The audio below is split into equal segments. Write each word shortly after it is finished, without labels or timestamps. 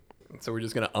So we're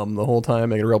just going to the whole time,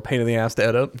 make it a real pain in the ass to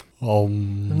edit.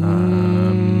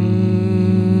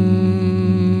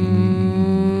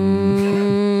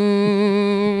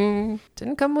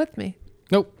 Didn't come with me.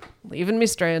 Nope. Leaving me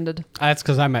stranded. That's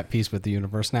because I'm at peace with the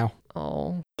universe now.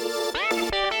 Oh.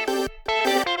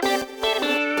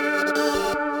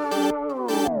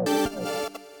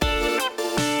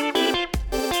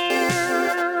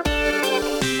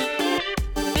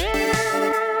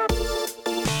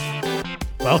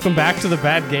 Welcome back to the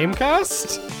Bad Gamecast.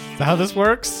 Is that how this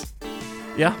works?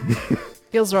 Yeah.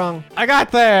 Feels wrong. I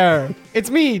got there. It's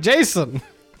me, Jason.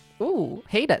 Ooh,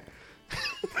 hate it.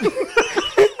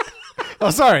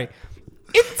 Oh, sorry.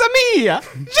 It's me,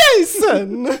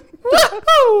 Jason.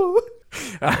 Woohoo!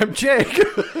 I'm Jake.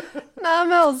 Nah,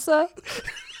 I'm Elsa.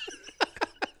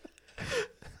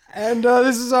 And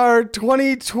this is our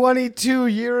 2022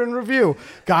 year in review.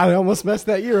 God, I almost messed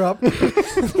that year up.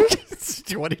 It's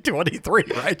 2023,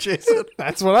 right, Jason?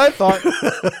 That's what I thought.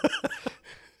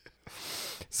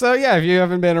 So, yeah, if you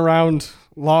haven't been around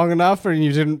long enough or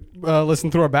you didn't listen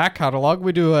through our back catalog,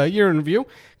 we do a year in review.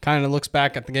 Kind of looks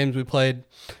back at the games we played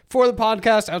for the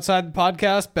podcast, outside the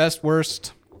podcast, best,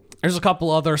 worst. There's a couple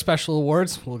other special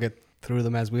awards. We'll get through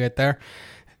them as we get there.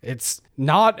 It's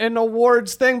not an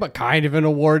awards thing, but kind of an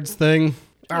awards thing.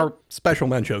 Our special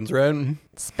mentions, right?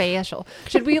 Special.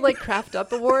 Should we craft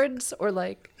up awards or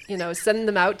send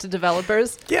them out to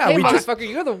developers? Yeah, Hey, we just- motherfucker,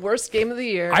 you're the worst game of the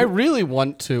year. I really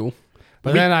want to,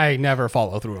 but then I never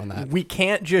follow through on that. We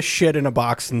can't just shit in a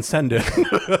box and send it.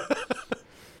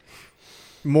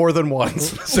 More than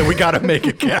once. So we got to make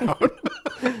it count.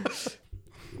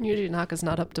 Yuji Naka's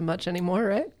not up to much anymore,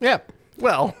 right? Yeah.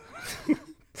 Well,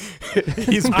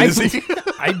 he's busy.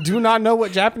 I do not know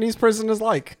what Japanese prison is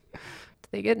like.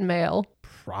 They get mail.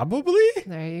 Probably.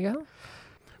 There you go.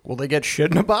 Will they get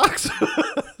shit in a box?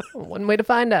 One way to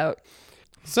find out.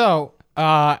 So,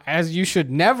 as you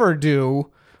should never do,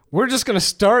 we're just going to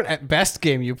start at best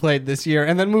game you played this year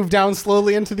and then move down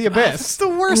slowly into the That's abyss. the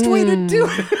worst way to do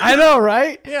it. I know,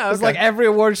 right? Yeah, It's okay. like every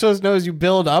award show knows you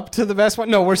build up to the best one.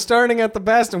 No, we're starting at the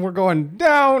best and we're going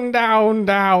down, down,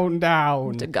 down,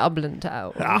 down. To Goblin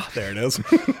Town. There it is.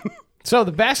 So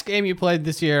the best game you played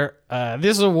this year,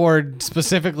 this award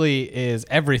specifically is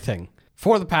everything.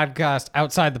 For the podcast,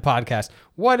 outside the podcast,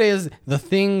 what is the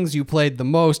things you played the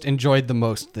most, enjoyed the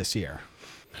most this year?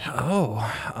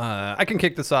 I can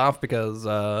kick this off because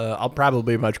I'll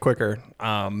probably be much quicker.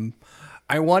 I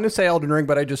want to say Elden Ring,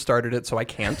 but I just started it, so I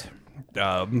can't.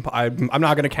 I'm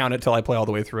not going to count it till I play all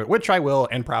the way through it, which I will,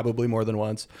 and probably more than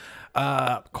once.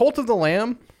 Cult of the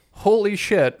Lamb, holy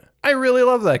shit. I really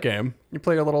love that game. You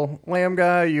play a little lamb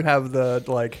guy, you have the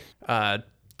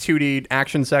 2D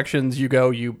action sections,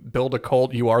 you build a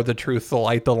cult, you are the truth, the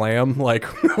light, the lamb.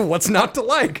 What's not to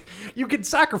like? You can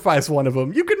sacrifice one of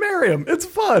them. You can marry him. It's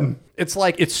fun. It's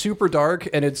super dark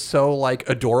and it's so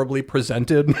adorably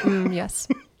presented. Yes.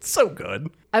 It's so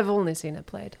good. I've only seen it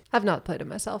played. I've not played it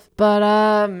myself. But,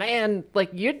 man,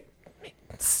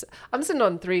 I'm sitting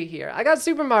on 3 here. I got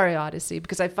Super Mario Odyssey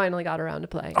because I finally got around to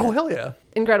playing Oh, it. hell yeah.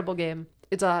 Incredible game.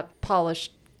 It's a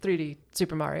polished 3D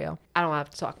Super Mario. I don't have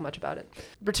to talk much about it.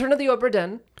 Return of the Obra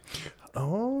Dinn.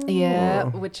 Oh. Yeah,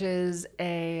 which is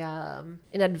an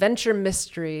adventure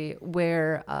mystery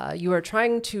where you are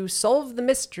trying to solve the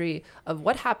mystery of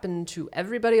what happened to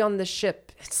everybody on the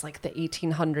ship. It's like the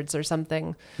 1800s or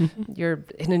something. You're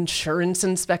an insurance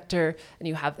inspector, and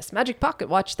you have this magic pocket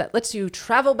watch that lets you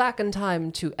travel back in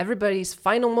time to everybody's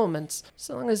final moments,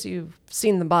 so long as you've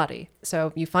seen the body.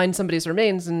 So you find somebody's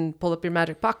remains and pull up your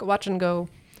magic pocket watch and go,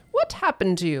 what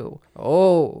happened to you?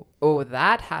 Oh,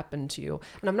 that happened to you.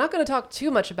 And I'm not going to talk too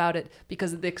much about it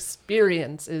because the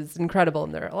experience is incredible.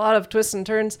 And there are a lot of twists and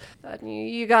turns that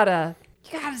you gotta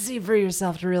see for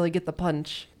yourself to really get the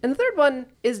punch. And the third one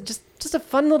is just a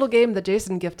fun little game that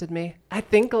Jason gifted me, I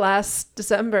think last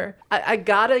December. I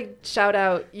gotta shout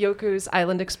out Yoku's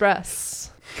Island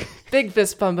Express. Big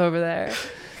fist pump over there.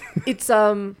 It's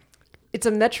a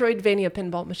Metroidvania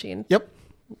pinball machine. Yep.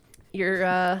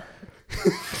 You're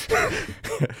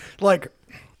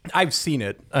I've seen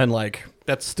it, and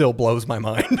that still blows my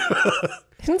mind.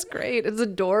 It's great. It's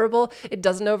adorable. It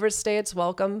doesn't overstay its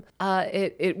welcome.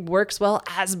 It works well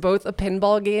as both a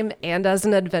pinball game and as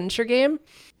an adventure game.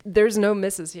 There's no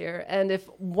misses here. And if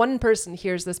one person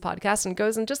hears this podcast and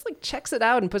goes and just checks it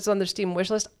out and puts it on their Steam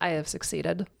wishlist, I have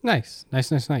succeeded. Nice.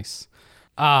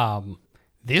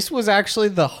 This was actually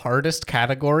the hardest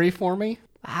category for me.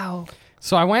 Wow.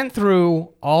 So I went through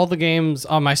all the games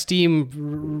on my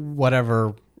Steam,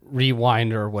 whatever,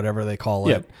 Rewind or whatever they call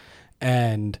it. Yep.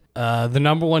 And the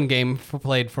number one game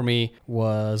played for me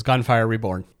was Gunfire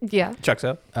Reborn. Yeah. Checks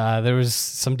out. There was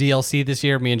some DLC this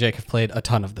year. Me and Jake have played a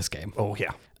ton of this game. Oh,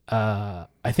 yeah.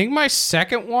 I think my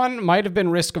second one might have been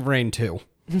Risk of Rain 2.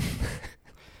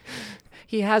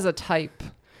 He has a type.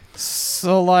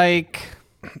 So, like...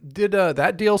 Did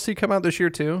that DLC come out this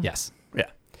year, too? Yes. Yeah.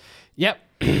 Yep.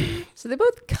 So they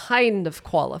both kind of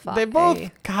qualify. They both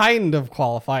kind of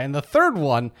qualify. And the third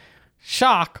one,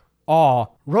 shock, awe,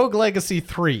 Rogue Legacy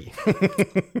 3.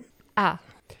 Ah.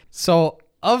 So,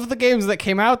 of the games that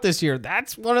came out this year,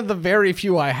 that's one of the very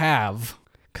few I have.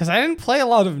 Because I didn't play a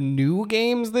lot of new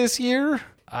games this year.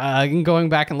 Going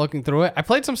back and looking through it, I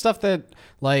played some stuff that,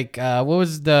 like, what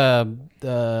was the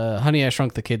Honey, I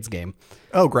Shrunk the Kids game?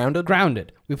 Oh, Grounded?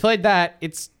 Grounded. We played that.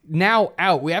 It's now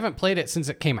out. We haven't played it since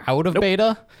it came out of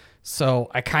beta.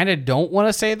 So I kind of don't want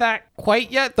to say that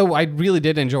quite yet, though I really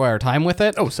did enjoy our time with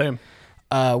it. Oh, same.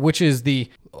 Which is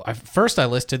first I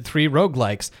listed 3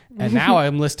 roguelikes, and now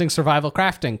I'm listing survival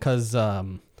crafting because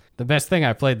the best thing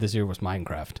I played this year was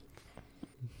Minecraft.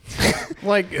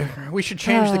 Like, we should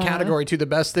change the category to the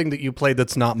best thing that you played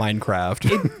that's not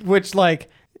Minecraft. Which, like,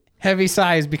 heavy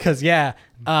sighs because,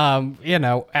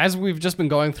 as we've just been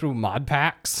going through mod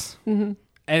packs, and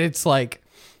it's like,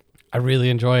 I really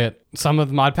enjoy it. Some of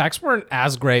the mod packs weren't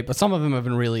as great, but some of them have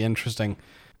been really interesting.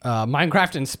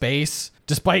 Minecraft in space,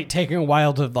 despite taking a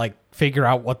while to, like, figure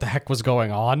out what the heck was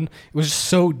going on, it was just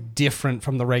so different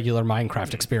from the regular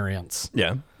Minecraft experience.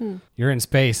 Yeah. You're in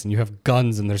space and you have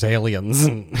guns and there's aliens.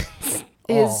 And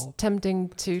Is tempting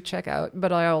to check out,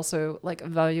 but I also like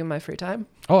value my free time.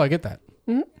 Oh, I get that.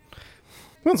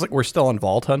 It's like we're still on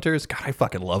Vault Hunters. God, I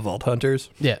fucking love Vault Hunters.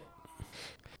 Yeah.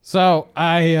 So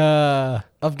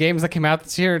of games that came out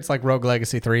this year, it's like Rogue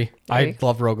Legacy 3. I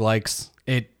love roguelikes.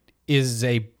 It is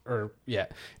a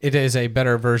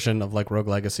better version of like Rogue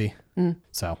Legacy.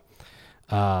 So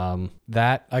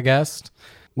that, I guess,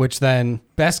 which then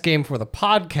best game for the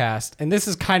podcast. And this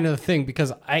is kind of the thing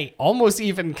because I almost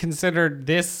even considered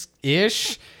this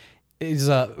ish is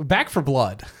Back 4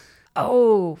 Blood.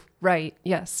 Oh, right.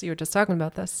 Yes, you were just talking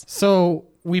about this. So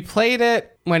we played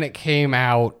it when it came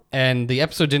out, and the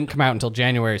episode didn't come out until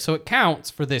January, so it counts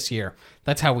for this year.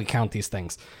 That's how we count these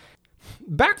things.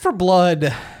 Back 4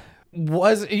 Blood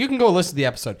you can go listen to the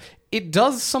episode. It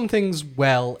does some things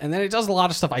well, and then it does a lot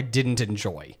of stuff I didn't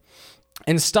enjoy.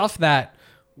 And stuff that,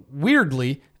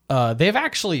 weirdly, they've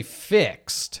actually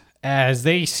fixed as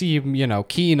they seem,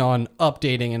 keen on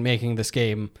updating and making this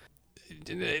game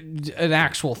an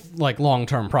actual, like,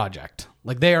 long-term project.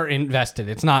 Like, they are invested.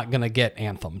 It's not going to get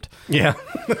anthemed. Yeah.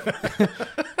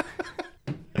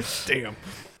 Damn.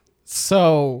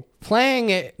 So, playing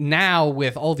it now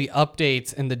with all the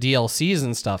updates and the DLCs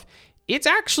and stuff, it's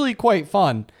actually quite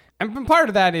fun. And part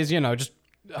of that is, just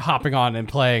hopping on and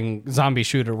playing zombie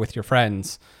shooter with your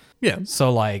friends. Yeah.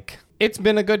 So, like, it's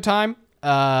been a good time.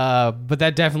 But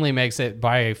that definitely makes it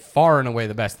by far and away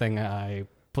the best thing I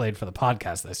played for the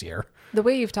podcast this year. The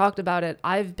way you've talked about it,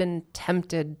 I've been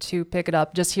tempted to pick it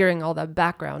up. Just hearing all that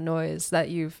background noise that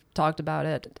you've talked about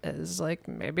it is like,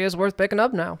 maybe it's worth picking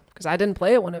up now because I didn't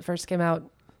play it when it first came out.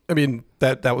 I mean,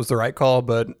 that was the right call,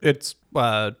 but it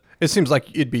seems like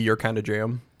it'd be your kind of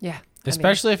jam. Yeah.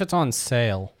 Especially if it's on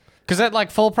sale. Because at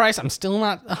like full price, I'm still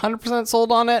not 100%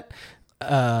 sold on it.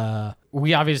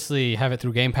 We obviously have it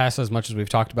through Game Pass as much as we've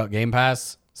talked about Game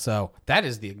Pass. So that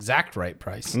is the exact right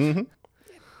price. Mm-hmm.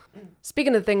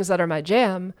 Speaking of things that are my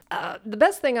jam, the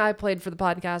best thing I played for the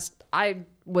podcast, I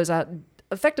was at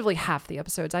effectively half the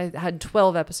episodes. I had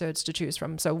 12 episodes to choose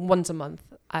from, so once a month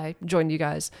I joined you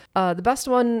guys. The best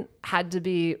one had to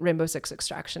be Rainbow Six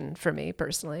Extraction for me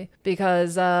personally,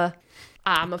 because I'm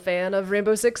a fan of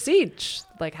Rainbow Six Siege,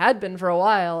 like had been for a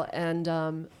while,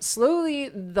 and slowly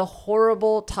the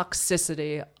horrible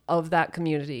toxicity of that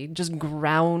community just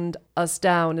ground us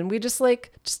down, and we just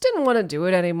didn't want to do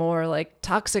it anymore. Like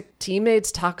toxic teammates,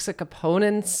 toxic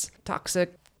opponents,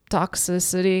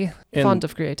 toxicity, font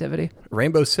of creativity.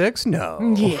 Rainbow Six?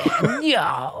 No. Yeah,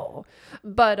 no.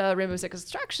 But Rainbow Six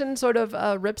Extraction sort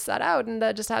of rips that out, and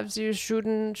that just has you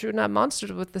shooting at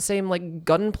monsters with the same like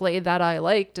gunplay that I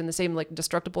liked, and the same like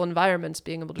destructible environments,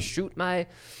 being able to shoot my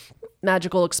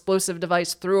magical explosive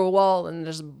device through a wall and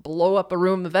just blow up a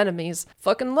room of enemies.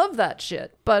 Fucking love that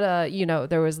shit. But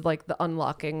there was like the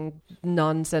unlocking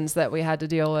nonsense that we had to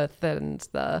deal with, and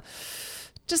the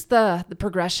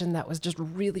progression that was just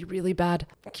really, really bad.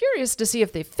 I'm curious to see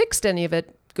if they fixed any of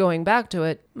it going back to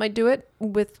it. Might do it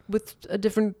with a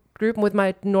different group, with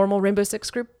my normal Rainbow Six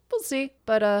group. We'll see.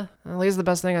 But at least the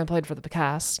best thing I played for the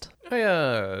cast.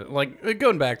 like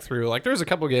going back through, like there's a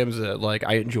couple games that like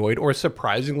I enjoyed or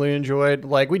surprisingly enjoyed.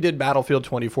 Like we did Battlefield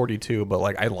 2042, but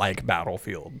like I like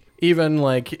Battlefield. Even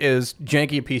like as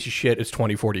janky a piece of shit as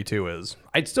 2042 is,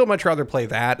 I'd still much rather play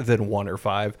that than 1 or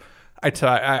 5.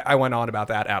 I went on about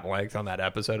that at length on that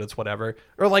episode. It's whatever.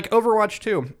 Or like Overwatch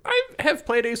 2. I have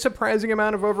played a surprising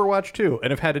amount of Overwatch 2 and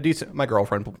have had a decent... My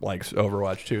girlfriend likes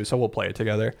Overwatch 2, so we'll play it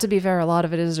together. To be fair, a lot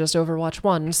of it is just Overwatch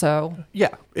 1, so...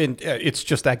 Yeah, and it's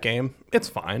just that game. It's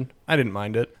fine. I didn't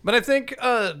mind it. But I think...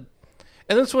 and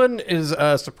this one is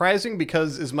surprising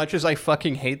because as much as I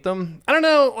fucking hate them, I don't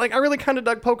know, like I really kind of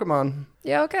dug Pokemon.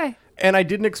 Yeah, okay. And I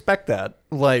didn't expect that.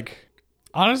 Like...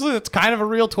 Honestly, that's kind of a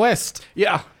real twist.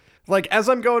 Yeah. Like, as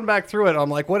I'm going back through it, I'm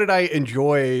like, what did I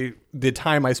enjoy the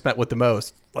time I spent with the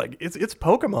most? Like, it's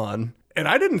Pokemon. And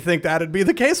I didn't think that'd be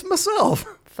the case myself.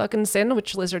 Fucking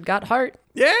Sandwich Lizard got heart.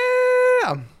 Yeah!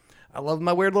 I love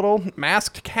my weird little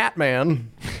masked cat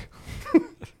man.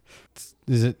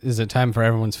 Is it time for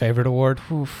everyone's favorite award?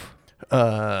 Oof.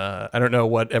 I don't know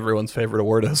what everyone's favorite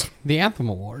award is. The Anthem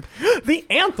Award. The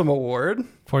Anthem Award?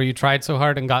 For you tried so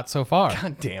hard and got so far.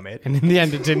 God damn it. And in the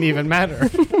end, it didn't even matter.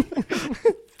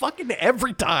 Fucking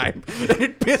every time.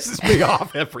 It pisses me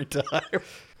off every time.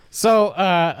 So,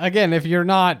 again, if you're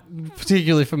not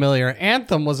particularly familiar,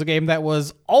 Anthem was a game that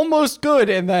was almost good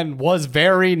and then was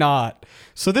very not.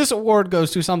 So this award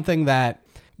goes to something that,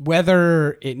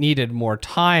 whether it needed more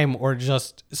time or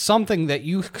just something that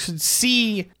you could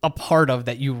see a part of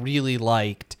that you really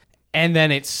liked, and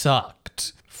then it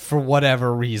sucked for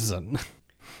whatever reason.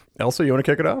 Elsa, you want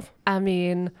to kick it off? I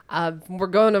mean, we're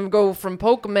going to go from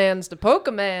Pokemans to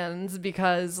Pokemans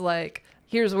because, like,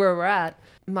 here's where we're at.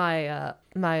 My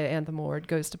Anthem Award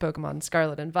goes to Pokemon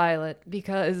Scarlet and Violet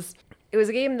because it was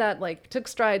a game that, like, took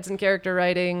strides in character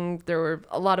writing. There were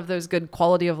a lot of those good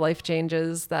quality of life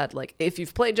changes that, like, if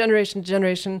you've played generation to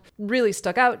generation, really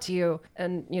stuck out to you.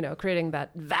 And, you know, creating that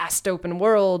vast open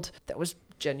world that was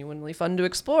genuinely fun to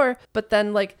explore. But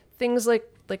then, like, things like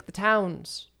the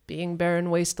towns being barren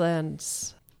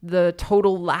wastelands, the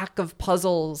total lack of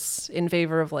puzzles in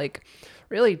favor of like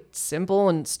really simple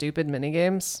and stupid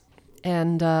minigames,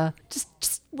 and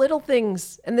just little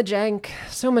things, and the jank,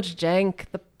 so much jank,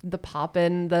 the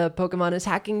pop-in, the Pokemon is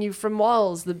hacking you from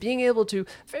walls, the being able to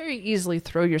very easily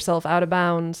throw yourself out of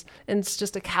bounds, and it's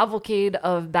just a cavalcade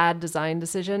of bad design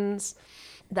decisions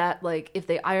that, like, if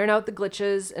they iron out the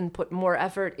glitches and put more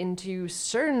effort into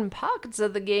certain pockets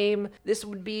of the game, this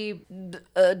would be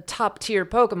a top-tier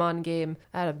Pokemon game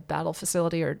at a battle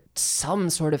facility or some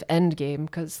sort of end game,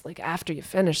 because, like, after you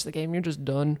finish the game, you're just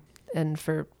done. And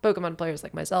for Pokemon players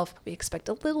like myself, we expect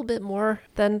a little bit more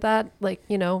than that, like,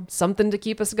 you know, something to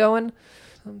keep us going,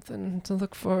 something to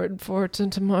look forward for to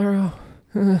tomorrow.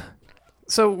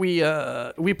 So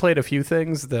we played a few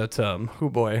things that, oh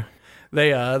boy...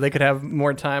 They could have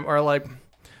more time, or like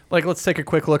let's take a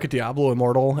quick look at Diablo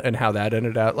Immortal and how that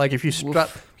ended out. Like if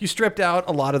you stripped out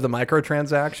a lot of the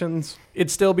microtransactions,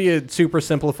 it'd still be a super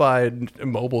simplified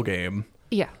mobile game.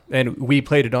 Yeah. And we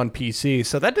played it on PC,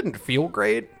 so that didn't feel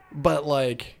great, but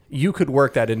like you could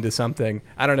work that into something.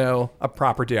 I don't know, a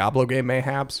proper Diablo game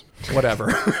mayhaps,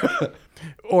 whatever.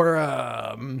 Or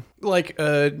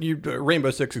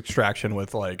Rainbow Six Extraction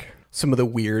with like some of the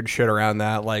weird shit around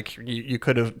that. Like you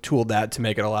could have tooled that to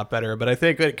make it a lot better. But I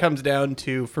think it comes down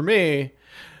to, for me,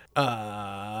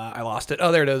 I lost it.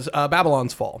 Oh, there it is.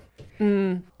 Babylon's Fall.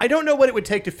 I don't know what it would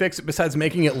take to fix it besides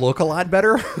making it look a lot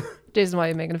better. Jason, why are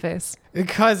you making a face?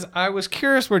 Because I was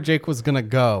curious where Jake was going to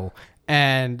go.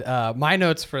 And my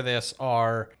notes for this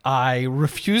are, I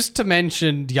refused to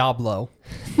mention Diablo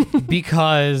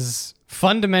because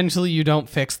fundamentally you don't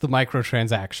fix the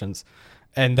microtransactions.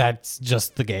 And that's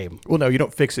just the game. Well, no, you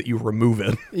don't fix it, you remove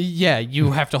it. Yeah,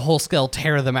 you have to whole scale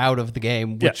tear them out of the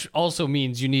game, which also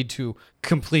means you need to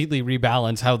completely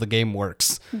rebalance how the game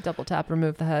works. Double tap,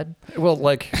 remove the head. Well,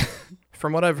 like,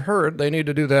 from what I've heard, they need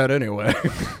to do that anyway.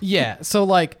 Yeah, so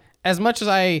like, as much as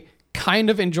I kind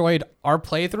of enjoyed our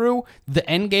playthrough, the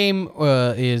end game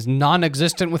is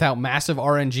non-existent without massive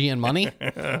RNG and money.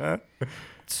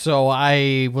 So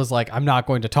I was like, I'm not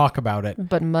going to talk about it.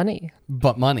 But money.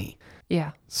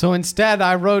 Yeah. So instead,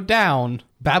 I wrote down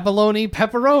Babyloni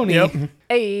Pepperoni. Yep.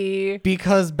 Hey.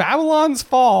 Because Babylon's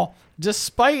Fall,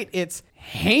 despite its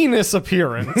heinous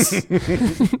appearance,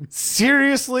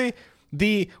 seriously,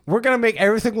 we're going to make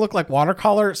everything look like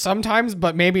watercolor sometimes,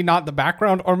 but maybe not the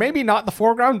background or maybe not the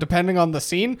foreground, depending on the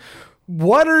scene.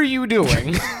 What are you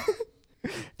doing?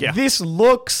 Yeah. This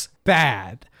looks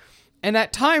bad. And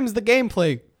at times, the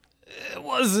gameplay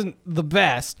wasn't the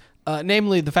best.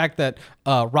 namely the fact that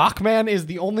Rockman is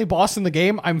the only boss in the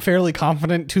game. I'm fairly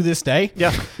confident to this day.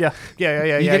 Yeah. You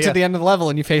get to the end of the level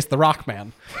and you face the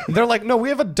Rockman. They're like, no, we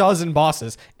have a dozen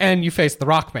bosses, and you face the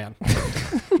Rockman.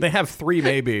 They have 3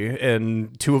 maybe,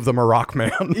 and 2 of them are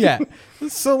Rockman. Yeah.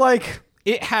 So like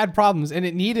it had problems and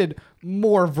it needed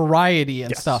more variety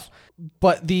and stuff.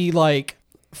 But the like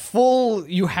full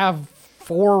you have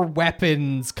 4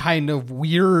 weapons kind of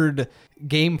weird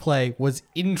gameplay was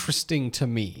interesting to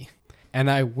me. And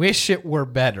I wish it were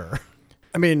better.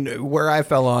 I mean, where I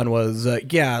fell on was,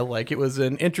 like it was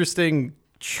an interesting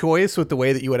choice with the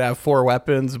way that you would have 4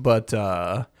 weapons, but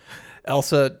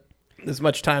Elsa, as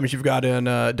much time as you've got in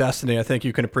Destiny, I think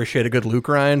you can appreciate a good loot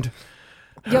grind.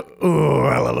 Yep. Ooh,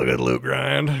 I love a good loot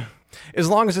grind. As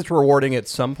long as it's rewarding at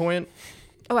some point.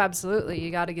 Oh, absolutely.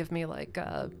 You got to give me like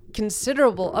a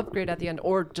considerable upgrade at the end,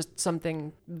 or just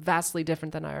something vastly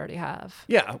different than I already have.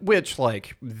 Yeah, which,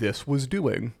 like, this was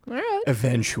doing. All right.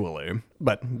 Eventually.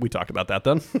 But we talked about that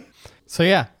then. So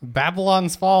yeah,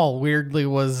 Babylon's Fall weirdly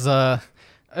was,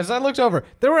 as I looked over,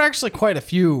 there were actually quite a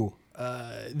few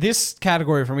this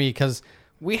category for me because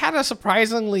we had a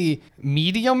surprisingly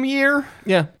medium year.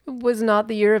 Yeah. It was not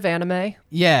the year of anime.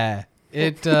 Yeah.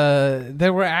 It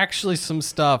there were actually some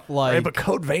stuff like Right, but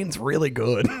Code Vein's really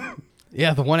good.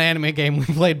 yeah, the one anime game we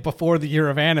played before the year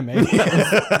of anime.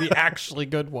 That was the actually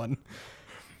good one.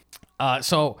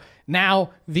 So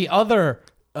now the other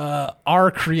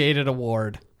R created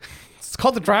award. It's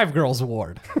called the Drive Girls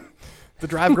Award. The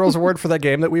Drive Girls Award for that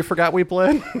game that we forgot we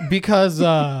played. Because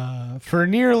for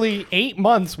nearly 8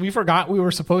 months we forgot we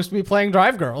were supposed to be playing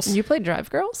Drive Girls. You played Drive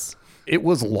Girls? It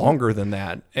was longer than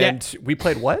that. And we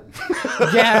played what?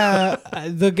 Yeah,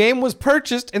 the game was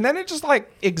purchased and then it just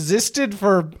like existed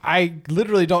for I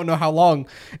literally don't know how long.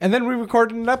 And then we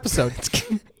recorded an episode.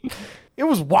 It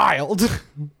was wild.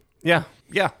 Yeah.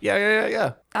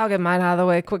 I'll get mine out of the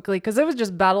way quickly because it was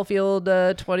just Battlefield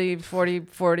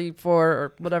 2044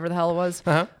 or whatever the hell it was.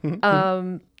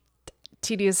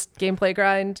 Tedious gameplay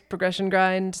grind, progression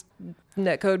grind,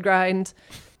 netcode grind.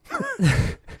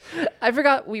 I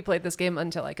forgot we played this game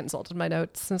until I consulted my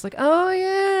notes. And I was like, oh,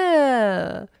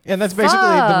 yeah. And that's basically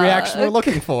the reaction we're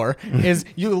looking for is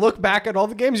you look back at all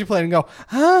the games you played and go,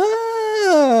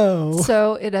 oh.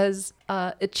 So it has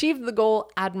achieved the goal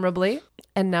admirably.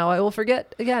 And now I will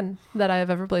forget again that I have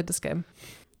ever played this game.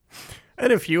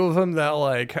 And a few of them that,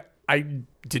 like, I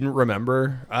didn't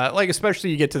remember. Like, especially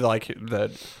you get to, like,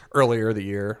 the earlier the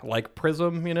year. Like,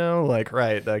 Prism, you know? Like,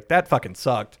 right. Like, that fucking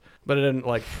sucked. But I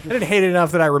didn't hate it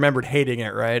enough that I remembered hating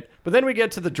it, right? But then we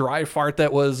get to the dry fart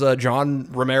that was John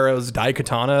Romero's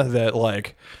Daikatana that,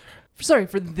 like... Sorry,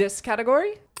 for this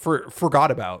category?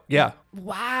 Forgot about. Yeah.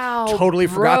 Wow. Totally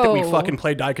forgot that we bro. fucking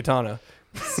played Daikatana.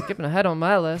 Skipping ahead on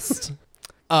my list.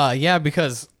 Yeah,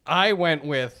 because I went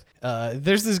with,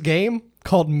 there's this game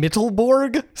called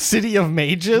Mittelborg, City of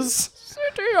Mages.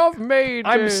 City of Mages.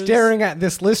 I'm staring at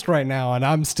this list right now and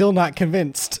I'm still not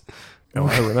convinced. Oh,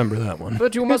 I remember that one.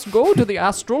 But you must go to the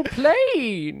astral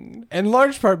plane. In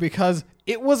large part because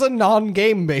it was a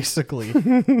non-game, basically.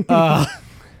 It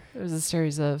was a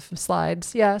series of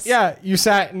slides, yes. Yeah, you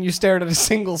sat and you stared at a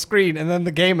single screen and then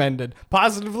the game ended.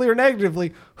 Positively or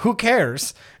negatively, who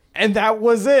cares? And that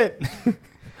was it.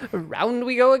 Round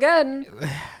we go again.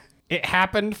 It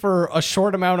happened for a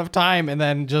short amount of time and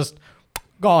then just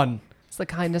gone. It's the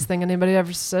kindest thing anybody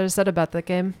ever said about that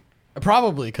game.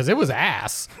 Probably, because it was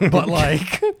ass. But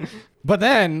like, but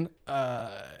then,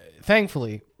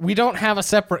 thankfully, we don't have a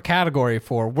separate category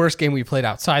for worst game we played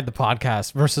outside the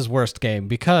podcast versus worst game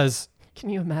because... Can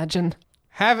you imagine?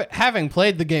 Having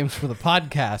played the games for the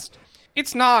podcast,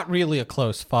 it's not really a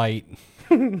close fight.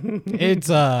 It's,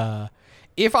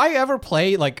 if I ever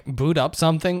play, like, boot up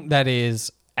something that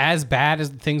is as bad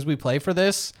as the things we play for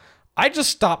this, I just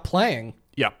stop playing.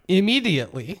 Yeah.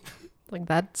 Immediately. Like,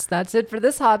 that's it for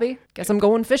this hobby. Guess I'm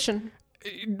going fishing.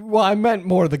 Well, I meant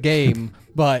more the game,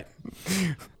 but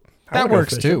that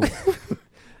works too.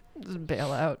 Just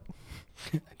bail out.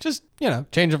 Just,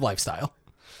 change of lifestyle.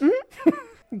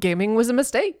 Gaming was a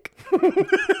mistake.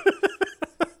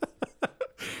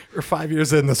 We're 5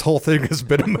 years in, this whole thing has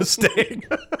been a mistake.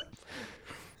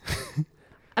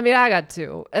 I mean, I got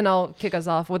two, and I'll kick us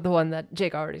off with the one that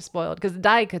Jake already spoiled, because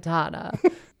Daikatana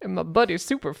and my buddy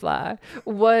Superfly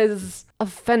was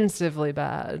offensively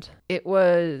bad. It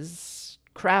was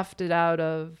crafted out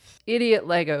of idiot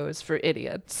Legos for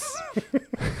idiots.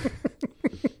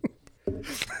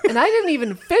 And I didn't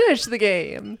even finish the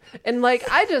game. And,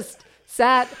 I just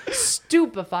sat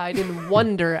stupefied in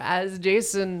wonder as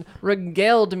Jason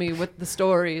regaled me with the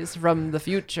stories from the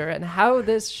future and how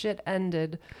this shit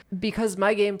ended, because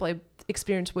my gameplay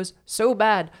experience was so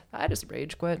bad, I just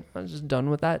rage quit. I was just done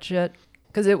with that shit.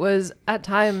 Because it was at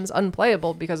times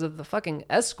unplayable because of the fucking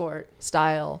escort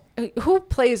style. Who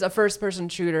plays a first-person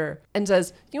shooter and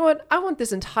says, you know what, I want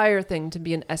this entire thing to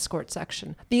be an escort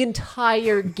section. The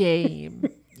entire game.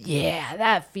 Yeah,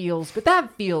 that feels good.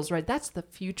 That feels right. That's the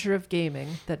future of gaming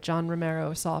that John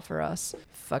Romero saw for us.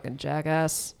 Fucking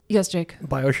jackass. Yes, Jake?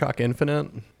 BioShock Infinite.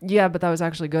 Yeah, but that was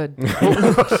actually good.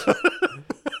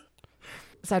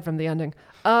 Aside from the ending.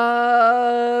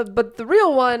 But the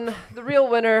real one, the real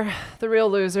winner, the real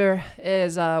loser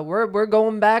is we're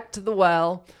going back to the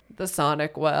well, the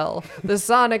Sonic well, the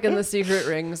Sonic and the Secret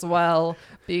Rings well,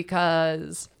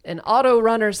 because an auto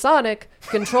runner Sonic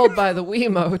controlled by the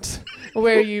Wiimote,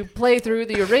 where you play through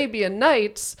the Arabian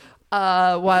Nights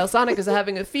while Sonic is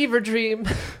having a fever dream,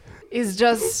 is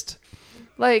just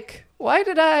like, why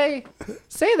did I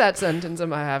say that sentence?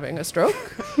 Am I having a stroke?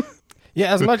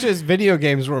 Yeah, as much as video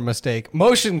games were a mistake,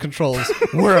 motion controls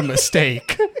were a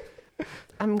mistake.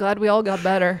 I'm glad we all got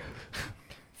better.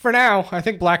 For now, I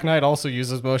think Black Knight also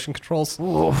uses motion controls.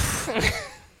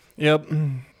 Yep.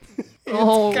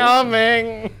 Oh,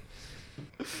 Coming.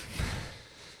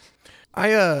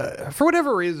 For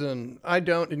whatever reason, I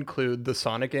don't include the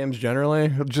Sonic games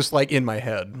generally, just like in my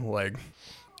head. Like,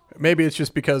 maybe it's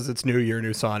just because it's New Year,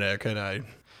 New Sonic, and I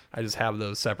just have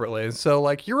those separately. So,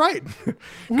 like, you're right.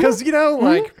 Because, you know,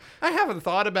 like, I haven't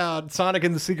thought about Sonic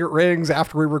and the Secret Rings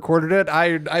after we recorded it.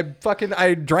 I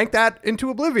drank that into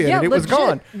oblivion, yeah, and it was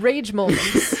gone. Rage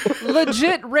moments.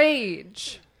 Legit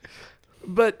rage.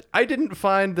 But I didn't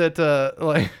find that,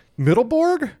 like,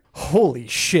 Middleborg? Holy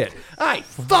shit. I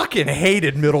fucking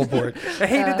hated Middleborg. I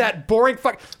hated that boring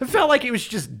it felt like it was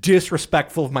just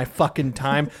disrespectful of my fucking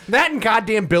time. That and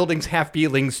goddamn Buildings Have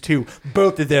Feelings too.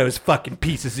 Both of those fucking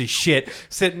pieces of shit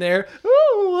sitting there.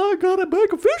 Oh, I gotta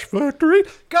make a fish factory.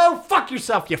 Go fuck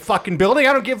yourself, you fucking building.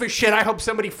 I don't give a shit. I hope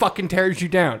somebody fucking tears you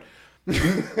down.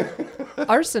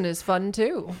 Arson is fun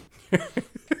too.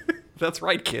 That's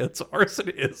right, kids. Arson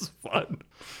is fun.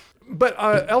 But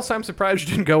Elsa, I'm surprised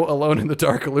you didn't go Alone in the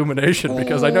Dark Illumination,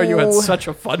 because I know you had such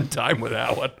a fun time with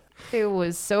that one. It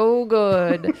was so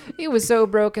good. It was so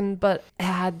broken, but it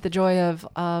had the joy of,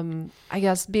 I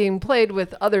guess, being played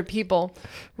with other people,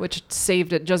 which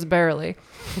saved it just barely.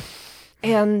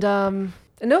 And no,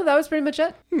 that was pretty much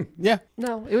it. Yeah.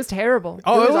 No, it was terrible.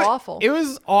 Oh, it was awful. It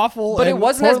was awful. But it and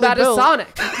wasn't as poorly bad built. as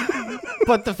Sonic.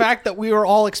 But the fact that we were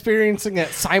all experiencing it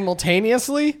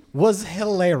simultaneously was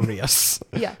hilarious.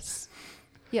 Yes.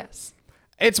 Yes.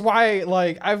 It's why,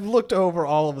 like, I've looked over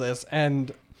all of this,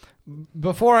 and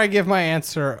before I give my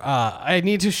answer, I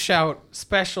need to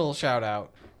special shout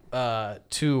out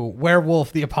to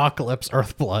Werewolf the Apocalypse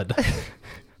Earthblood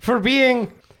for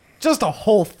being just a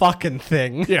whole fucking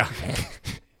thing. Yeah.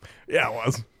 Yeah, it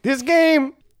was. This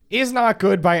game is not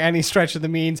good by any stretch of the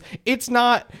means. It's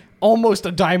not almost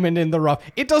a diamond in the rough.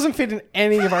 It doesn't fit in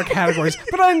any of our categories,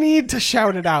 but I need to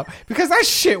shout it out because that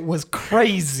shit was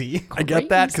crazy. I get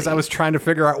that because I was trying to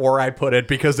figure out where I put it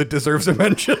because it deserves a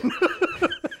mention.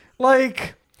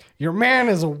 Like, your man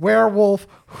is a werewolf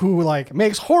who, like,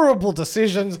 makes horrible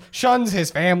decisions, shuns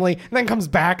his family, and then comes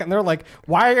back and they're like,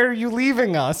 why are you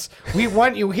leaving us? We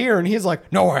want you here. And he's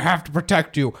like, no, I have to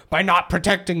protect you by not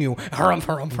protecting you. And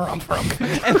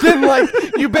then, like,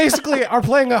 you basically are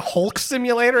playing a Hulk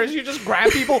simulator as you just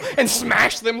grab people and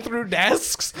smash them through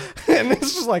desks. And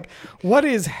it's just like, what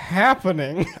is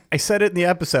happening? I said it in the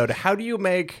episode. How do you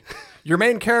make your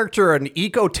main character an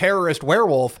eco-terrorist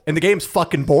werewolf and the game's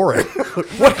fucking boring?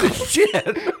 What the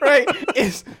shit? Right?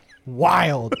 It's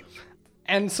wild.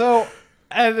 And so,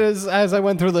 as I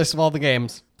went through the list of all the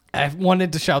games, I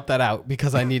wanted to shout that out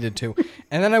because I needed to.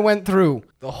 And then I went through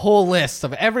the whole list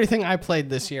of everything I played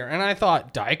this year, and I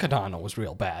thought Daikatana was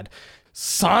real bad.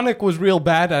 Sonic was real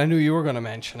bad, and I knew you were going to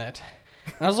mention it.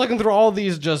 And I was looking through all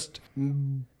these just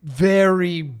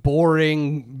very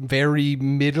boring, very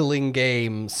middling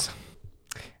games.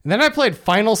 And then I played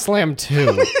Final Slam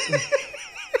 2.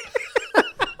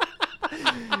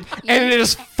 And it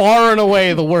is far and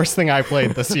away the worst thing I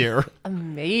played this year.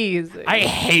 Amazing. I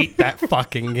hate that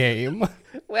fucking game.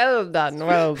 Well done.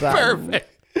 Well done.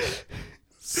 Perfect.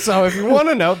 So if you want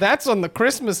to know, that's on the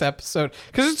Christmas episode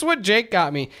because it's what Jake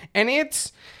got me, and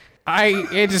it's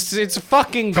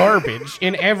fucking garbage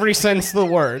in every sense of the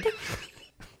word.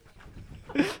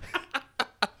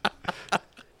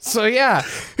 So yeah,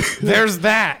 there's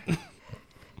that.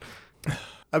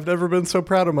 I've never been so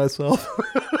proud of myself.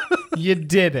 You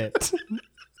did it.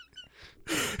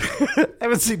 I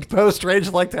haven't seen post rage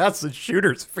like that since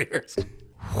Shooter Spheres.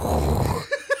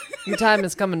 Your time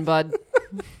is coming, bud.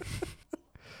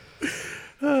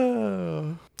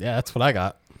 Yeah, that's what I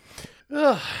got.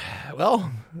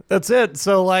 Well, that's it.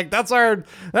 So like that's our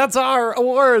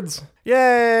awards.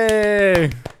 Yay!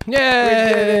 Yay! We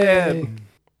did it.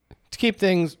 To keep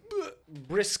things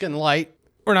brisk and light,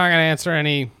 we're not going to answer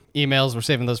any emails. We're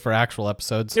saving those for actual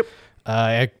episodes. Yep.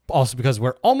 Also because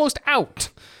we're almost out.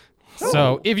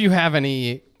 So if you have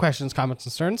any questions, comments,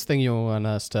 concerns, thing you want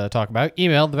us to talk about,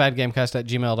 email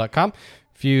thebadgamecast@gmail.com.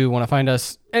 If you want to find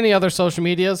us any other social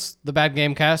medias, The Bad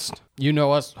Gamecast, you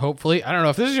know us, hopefully. I don't know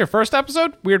if this is your first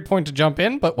episode. Weird point to jump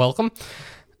in, but welcome.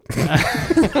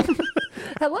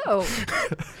 Hello.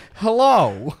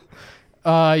 Hello.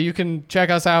 You can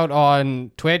check us out on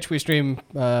Twitch. We stream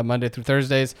Monday through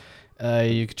Thursdays.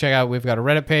 You can check out, we've got a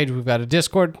Reddit page. We've got a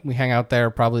Discord. We hang out there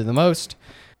probably the most.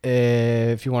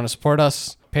 If you want to support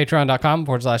us,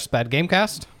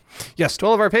 patreon.com/badgamecast. Yes, to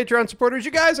all of our Patreon supporters,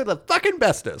 you guys are the fucking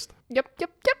bestest. Yep.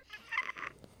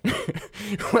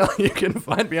 Well, you can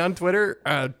find me on Twitter.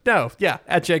 At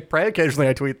Jake Prey. Occasionally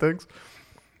I tweet things.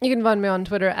 You can find me on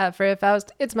Twitter at Freya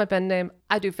Faust. It's my pen name.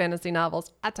 I do fantasy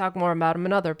novels. I talk more about them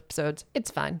in other episodes. It's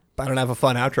fine. I don't have a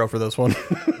fun outro for this one.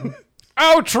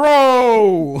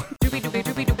 Outro!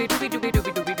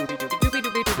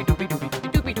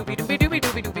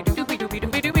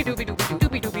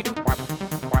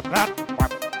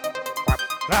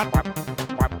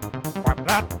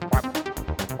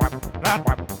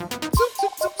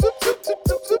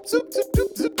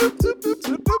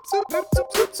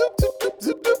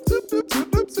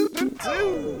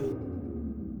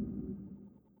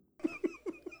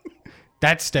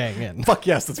 That's staying in. Fuck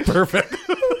yes, that's perfect.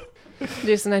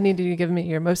 Jason, I need you to give me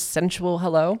your most sensual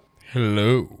hello.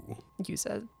 Hello. You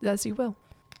said as you will.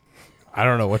 I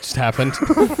don't know what just happened.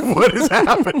 What is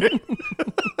happening?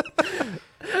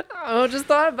 I just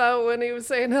thought about when he was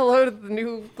saying hello to the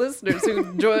new listeners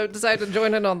who decided to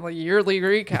join in on the yearly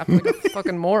recap like a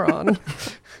fucking moron.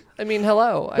 I mean,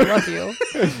 hello. I love you.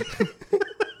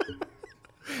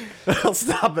 I'll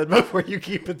stop it before you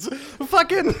keep it.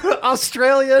 Fucking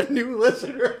Australia new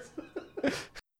listeners.